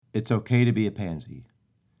It's okay to be a pansy.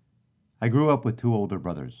 I grew up with two older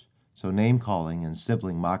brothers, so name calling and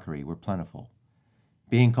sibling mockery were plentiful.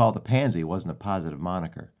 Being called a pansy wasn't a positive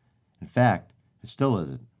moniker. In fact, it still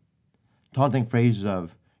isn't. Taunting phrases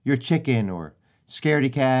of, "you're chicken," or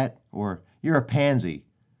 "scaredy cat," or "you're a pansy,"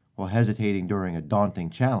 while hesitating during a daunting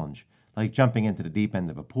challenge, like jumping into the deep end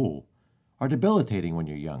of a pool, are debilitating when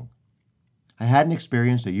you're young. I hadn't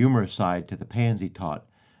experienced a humorous side to the pansy taunt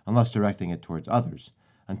unless directing it towards others,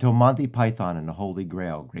 until Monty Python and the Holy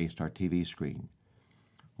Grail graced our TV screen.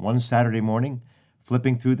 One Saturday morning,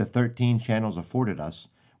 flipping through the 13 channels afforded us,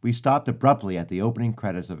 we stopped abruptly at the opening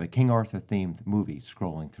credits of a King Arthur-themed movie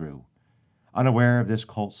scrolling through. Unaware of this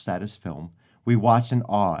cult status film, we watched in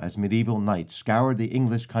awe as medieval knights scoured the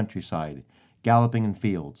English countryside, galloping in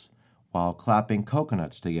fields, while clapping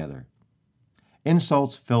coconuts together.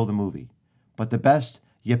 Insults fill the movie, but the best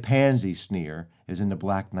 "ya pansy" sneer is in the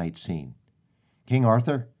Black Knight scene. King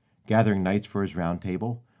Arthur, gathering knights for his round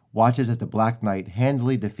table, watches as the Black Knight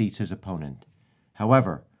handily defeats his opponent.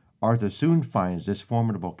 However, Arthur soon finds this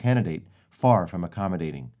formidable candidate far from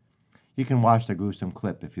accommodating. You can watch the gruesome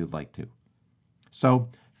clip if you'd like to. So,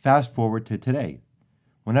 fast forward to today.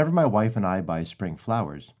 Whenever my wife and I buy spring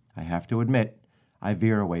flowers, I have to admit, I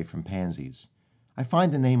veer away from pansies. I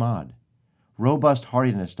find the name odd. Robust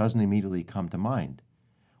hardiness doesn't immediately come to mind.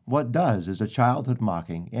 What does is a childhood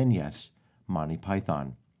mocking, and yes, Monty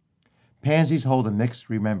Python. Pansies hold a mixed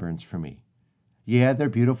remembrance for me. Yeah, they're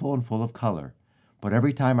beautiful and full of color, but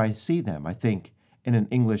every time I see them, I think, in an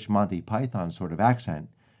English Monty Python sort of accent,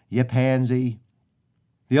 "ya pansy."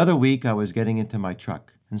 The other week, I was getting into my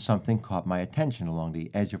truck, and something caught my attention along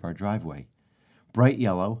the edge of our driveway. Bright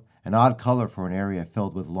yellow, an odd color for an area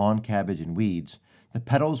filled with lawn cabbage and weeds, the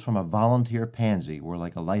petals from a volunteer pansy were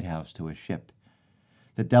like a lighthouse to a ship.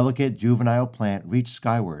 The delicate juvenile plant reached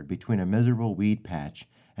skyward between a miserable weed patch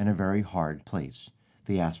and a very hard place,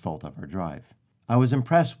 the asphalt of our drive. I was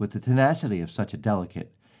impressed with the tenacity of such a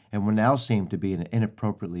delicate, and what now seemed to be an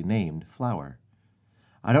inappropriately named, flower.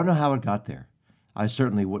 I don't know how it got there. I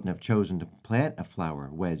certainly wouldn't have chosen to plant a flower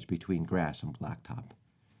wedged between grass and blacktop.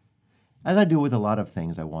 As I do with a lot of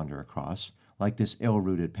things I wander across, like this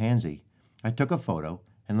ill-rooted pansy, I took a photo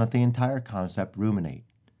and let the entire concept ruminate.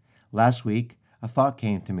 Last week, a thought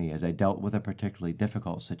came to me as I dealt with a particularly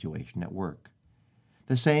difficult situation at work.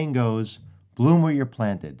 The saying goes, "bloom where you're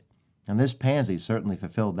planted," and this pansy certainly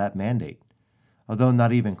fulfilled that mandate. Although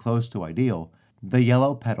not even close to ideal, the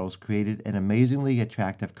yellow petals created an amazingly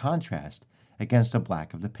attractive contrast against the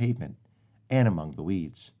black of the pavement and among the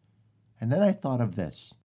weeds. And then I thought of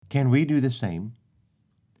this. Can we do the same?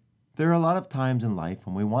 There are a lot of times in life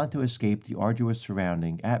when we want to escape the arduous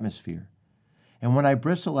surrounding atmosphere. And when I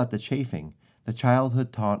bristle at the chafing, the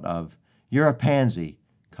childhood taunt of, "you're a pansy,"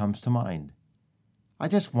 comes to mind. I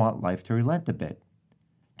just want life to relent a bit.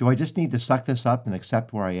 Do I just need to suck this up and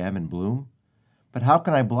accept where I am and bloom? But how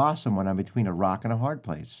can I blossom when I'm between a rock and a hard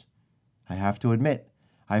place? I have to admit,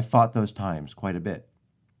 I've fought those times quite a bit.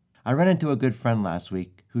 I ran into a good friend last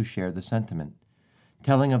week who shared the sentiment.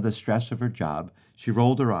 Telling of the stress of her job, she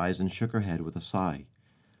rolled her eyes and shook her head with a sigh.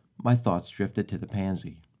 My thoughts drifted to the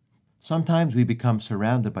pansy. Sometimes we become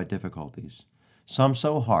surrounded by difficulties, some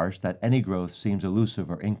so harsh that any growth seems elusive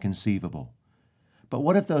or inconceivable. But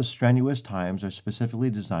what if those strenuous times are specifically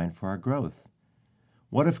designed for our growth?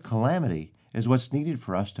 What if calamity is what's needed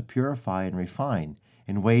for us to purify and refine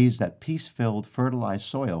in ways that peace-filled, fertilized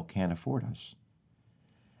soil can't afford us?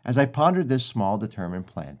 As I pondered this small, determined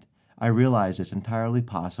plant, I realized it's entirely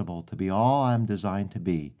possible to be all I'm designed to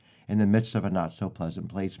be in the midst of a not-so-pleasant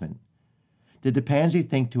placement. Did the pansy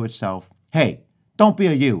think to itself, "Hey, don't be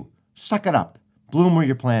a you, suck it up, bloom where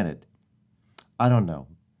you're planted"? I don't know,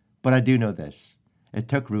 but I do know this. It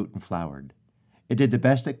took root and flowered. It did the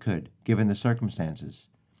best it could, given the circumstances.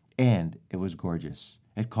 And it was gorgeous.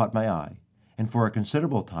 It caught my eye, and for a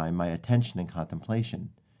considerable time my attention and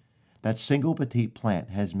contemplation. That single petite plant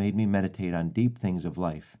has made me meditate on deep things of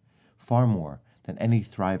life, far more than any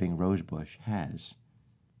thriving rosebush has.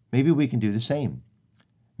 Maybe we can do the same.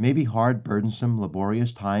 Maybe hard, burdensome,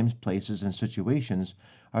 laborious times, places, and situations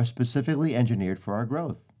are specifically engineered for our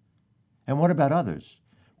growth. And what about others?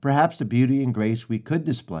 Perhaps the beauty and grace we could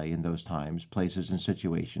display in those times, places, and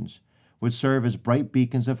situations would serve as bright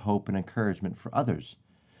beacons of hope and encouragement for others.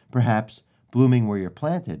 Perhaps blooming where you're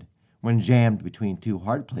planted, when jammed between two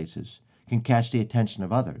hard places, can catch the attention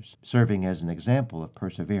of others, serving as an example of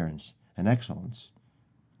perseverance and excellence.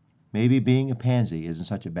 Maybe being a pansy isn't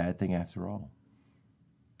such a bad thing after all.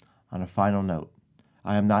 On a final note,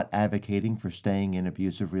 I am not advocating for staying in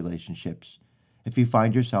abusive relationships. If you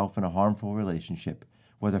find yourself in a harmful relationship,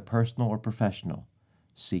 whether personal or professional,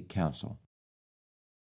 seek counsel.